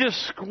 he just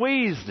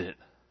squeezed it,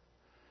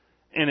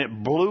 and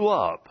it blew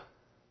up.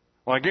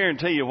 Well, I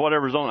guarantee you,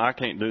 whatever's on, I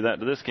can't do that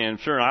to this can.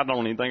 Sure, I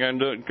don't even think I can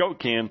do it in a Coke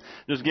can.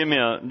 Just give me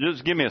a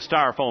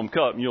styrofoam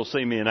cup, and you'll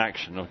see me in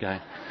action, okay?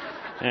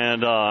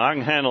 And I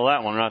can handle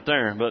that one right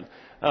there. But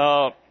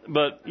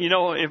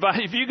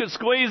if you could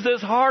squeeze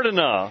this hard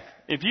enough,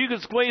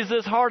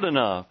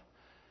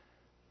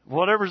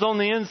 whatever's on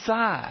the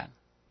inside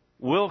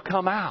will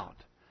come out.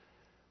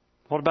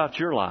 What about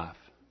your life?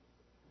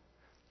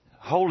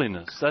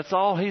 Holiness. That's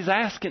all he's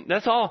asking.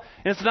 That's all.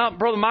 It's not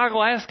Brother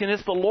Michael asking.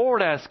 It's the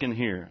Lord asking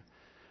here.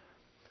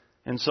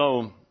 And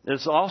so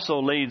this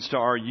also leads to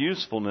our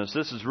usefulness.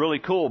 This is really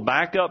cool.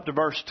 Back up to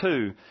verse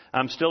 2.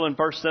 I'm still in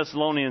 1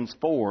 Thessalonians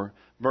 4,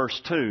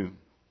 verse 2.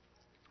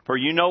 For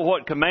you know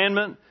what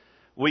commandment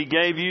we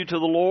gave you to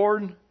the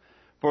Lord.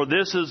 For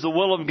this is the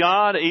will of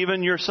God,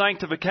 even your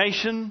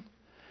sanctification,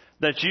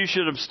 that you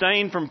should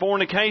abstain from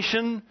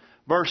fornication.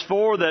 Verse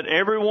 4, that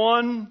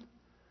everyone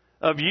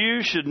of you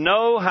should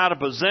know how to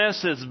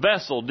possess his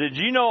vessel. Did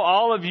you know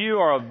all of you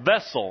are a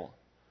vessel?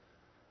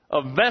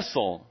 A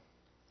vessel.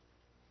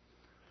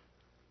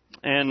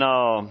 And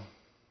how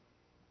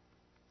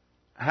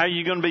are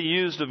you going to be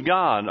used of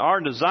God? Our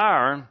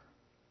desire,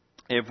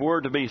 if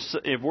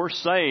we're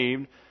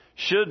saved,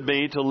 should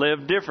be to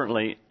live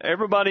differently.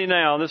 Everybody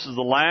now, this is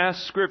the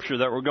last scripture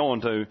that we're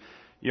going to.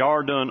 You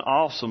are doing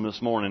awesome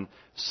this morning.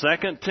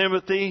 2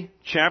 Timothy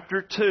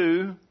chapter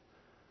 2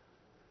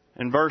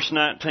 and verse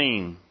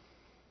 19.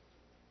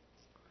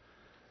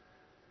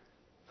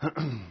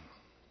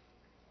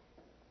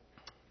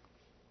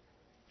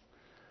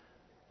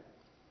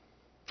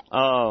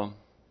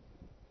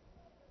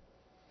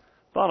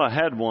 Thought I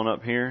had one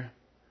up here,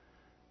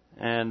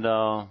 and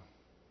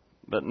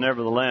but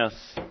nevertheless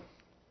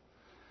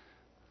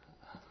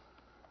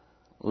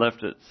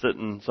left it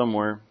sitting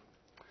somewhere.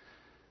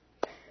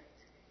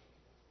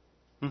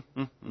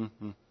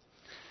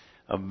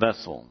 A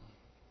vessel.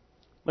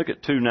 Look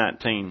at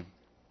 2:19.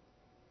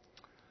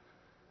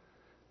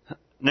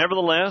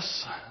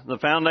 Nevertheless, the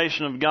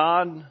foundation of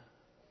God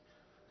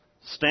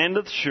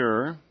standeth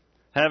sure,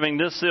 having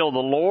this seal, the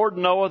Lord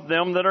knoweth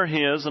them that are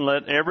His, and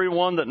let every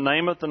one that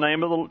nameth the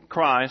name of the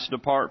Christ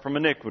depart from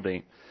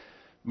iniquity.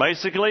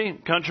 Basically,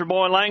 country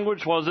boy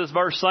language, what is this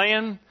verse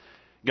saying?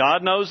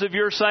 God knows if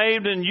you're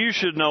saved, and you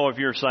should know if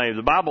you're saved.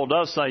 The Bible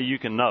does say you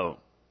can know.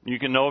 You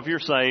can know if you're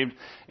saved.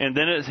 And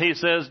then He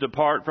says,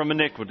 depart from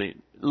iniquity.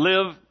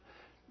 Live,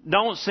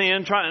 don't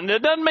sin.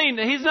 It doesn't mean,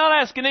 He's not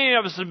asking any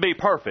of us to be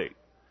perfect.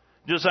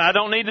 Just say, I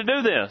don't need to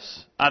do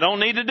this. I don't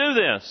need to do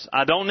this.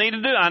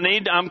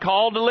 I'm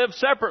called to live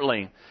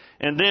separately.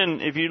 And then,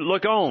 if you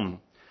look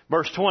on,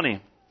 verse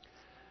 20.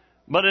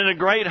 But in a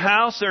great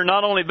house there are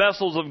not only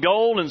vessels of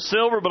gold and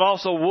silver, but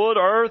also wood,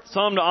 earth,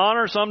 some to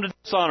honor, some to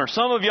dishonor.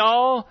 Some of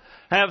y'all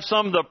have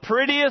some of the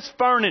prettiest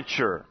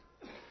furniture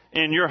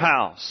in your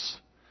house.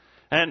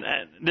 And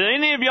do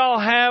any of y'all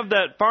have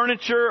that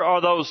furniture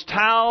or those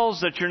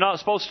towels that you're not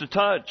supposed to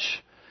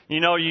touch?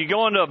 You know, you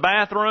go into a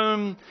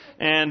bathroom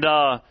and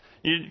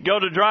you go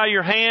to dry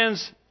your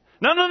hands.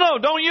 No,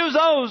 don't use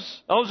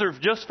those. Those are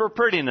just for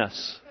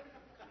prettiness.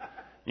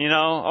 You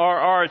know,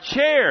 or a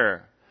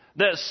chair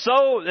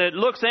that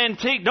looks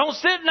antique. Don't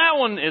sit in that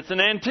one. It's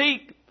an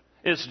antique.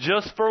 It's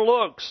just for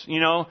looks. You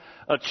know,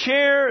 a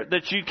chair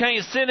that you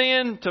can't sit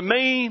in. To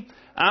me,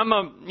 I'm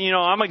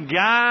a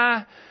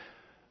guy.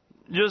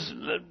 Just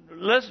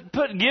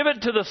give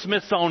it to the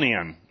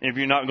Smithsonian if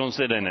you're not going to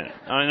sit in it.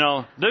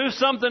 Do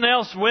something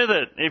else with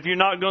it if you're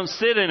not going to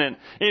sit in it.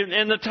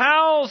 And the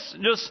towels,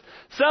 just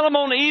sell them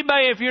on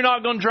eBay if you're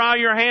not going to dry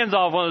your hands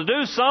off on it.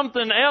 Do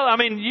something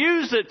else.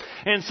 Use it.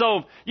 And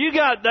so you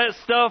got that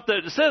stuff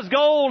that says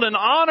gold and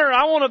honor.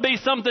 I want to be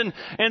something.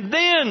 And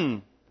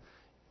then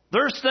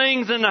there's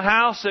things in the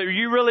house that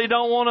you really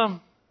don't want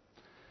to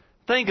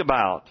think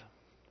about.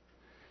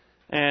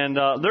 And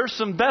there's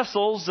some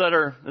vessels that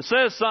it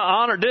says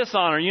honor,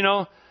 dishonor.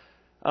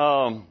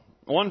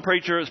 One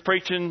preacher is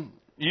preaching,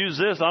 use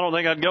this. I don't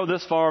think I'd go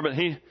this far, but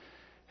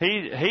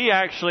he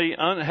actually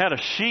had a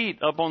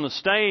sheet up on the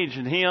stage,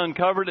 and he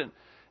uncovered it.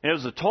 It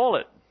was a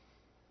toilet.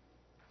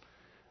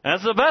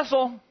 That's a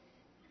vessel.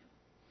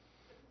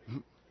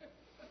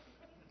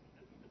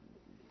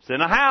 It's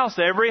in a house.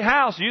 Every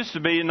house used to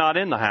be not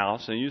in the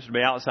house. It used to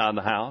be outside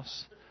the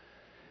house.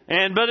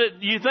 But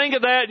you think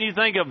of that, and you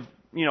think of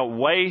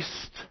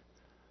waste.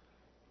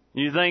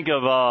 You think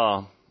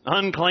of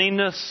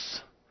uncleanness,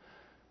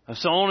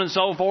 so on and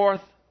so forth.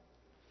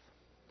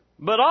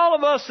 But all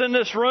of us in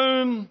this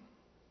room,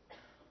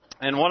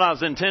 and what I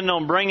was intending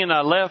on bringing,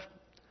 I left.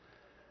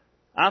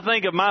 I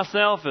think of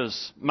myself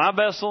as my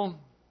vessel,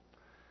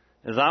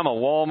 as I'm a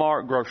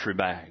Walmart grocery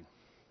bag.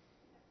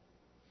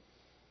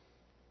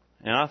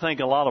 And I think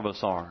a lot of us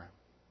are.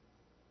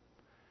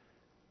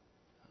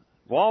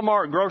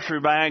 Walmart grocery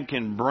bag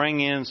can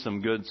bring in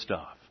some good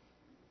stuff.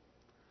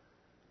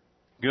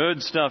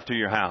 Good stuff to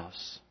your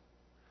house.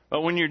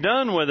 But when you're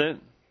done with it,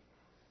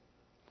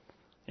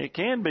 it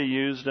can be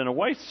used in a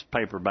waste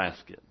paper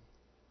basket,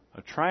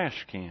 a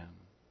trash can.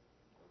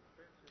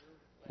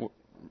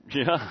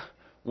 Yeah,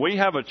 we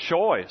have a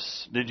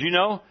choice. Did you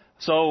know?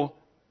 So,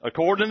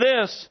 according to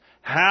this,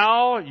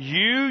 how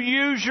you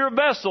use your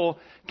vessel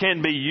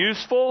can be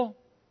useful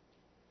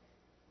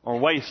or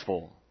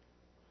wasteful.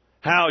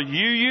 How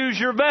you use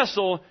your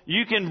vessel,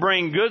 you can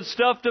bring good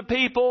stuff to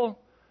people,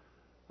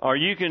 or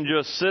you can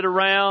just sit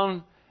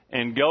around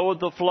and go with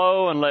the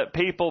flow and let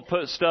people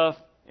put stuff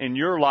in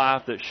your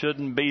life that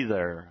shouldn't be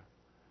there.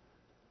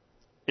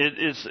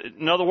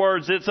 In other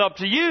words, it's up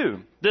to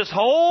you. This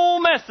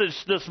whole message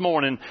this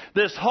morning,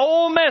 this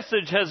whole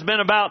message has been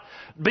about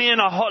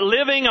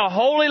living a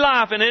holy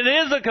life, and it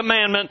is a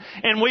commandment,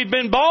 and we've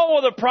been bought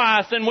with a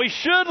price, and we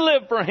should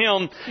live for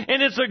Him,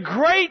 and it's a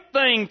great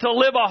thing to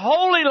live a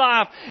holy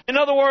life. In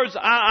other words,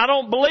 I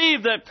don't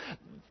believe that,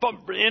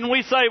 and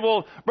we say,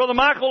 well, Brother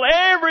Michael,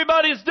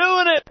 everybody's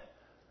doing it.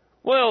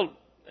 Well,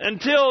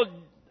 until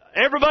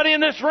everybody in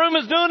this room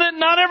is doing it,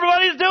 not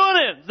everybody's doing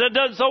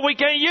it. So we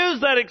can't use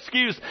that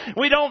excuse.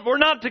 We're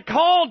not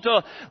called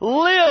to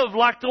live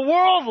like the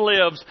world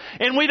lives.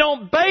 And we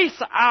don't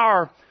base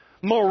our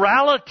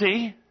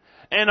morality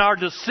and our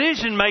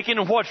decision making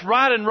and what's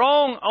right and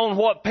wrong on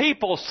what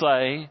people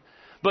say,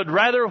 but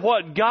rather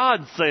what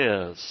God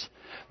says.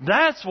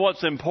 That's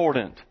what's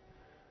important.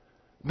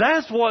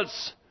 That's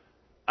what's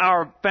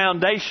our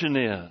foundation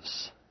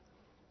is.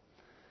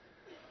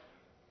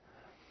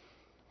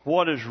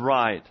 What is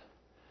right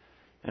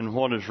and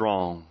what is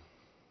wrong?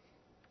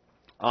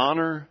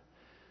 Honor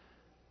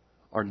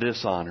or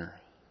dishonor?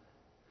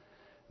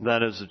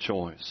 That is a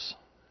choice.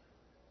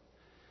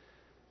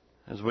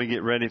 As we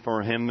get ready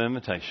for a hymn of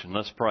invitation,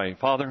 let's pray.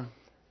 Father,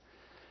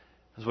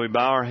 as we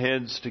bow our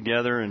heads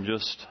together and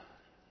just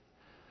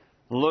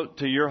look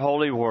to your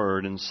holy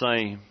word and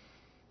say,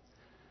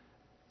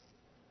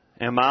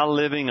 am I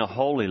living a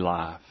holy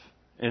life?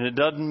 And it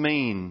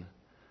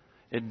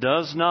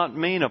does not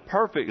mean a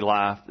perfect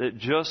life. It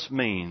just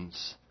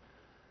means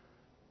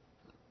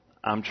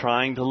I'm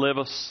trying to live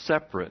a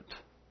separate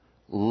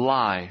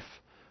life,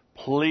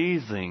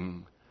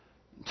 pleasing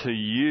to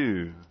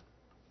you,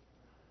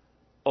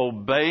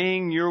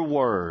 obeying your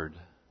word,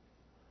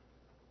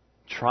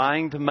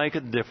 trying to make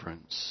a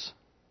difference,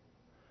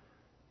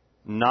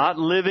 not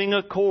living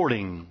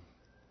according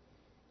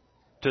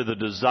to the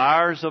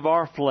desires of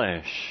our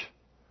flesh,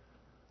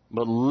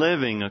 but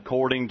living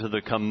according to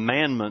the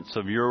commandments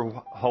of your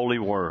holy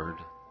word.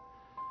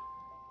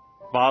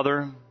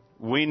 Father,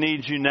 we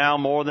need you now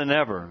more than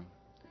ever.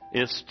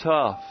 It's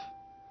tough.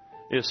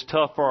 It's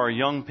tough for our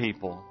young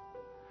people.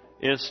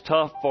 It's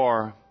tough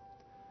for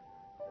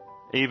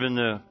even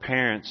the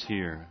parents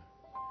here.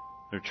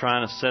 They're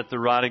trying to set the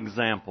right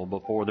example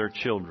before their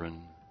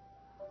children.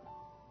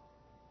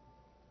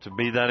 To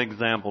be that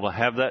example, to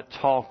have that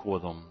talk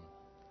with them,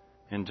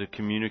 and to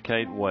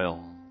communicate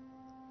well.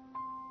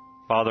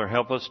 Father,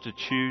 help us to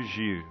choose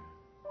you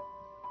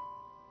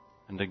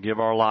and to give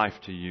our life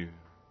to you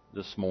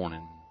this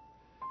morning.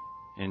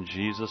 In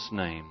Jesus'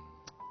 name,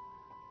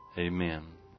 amen.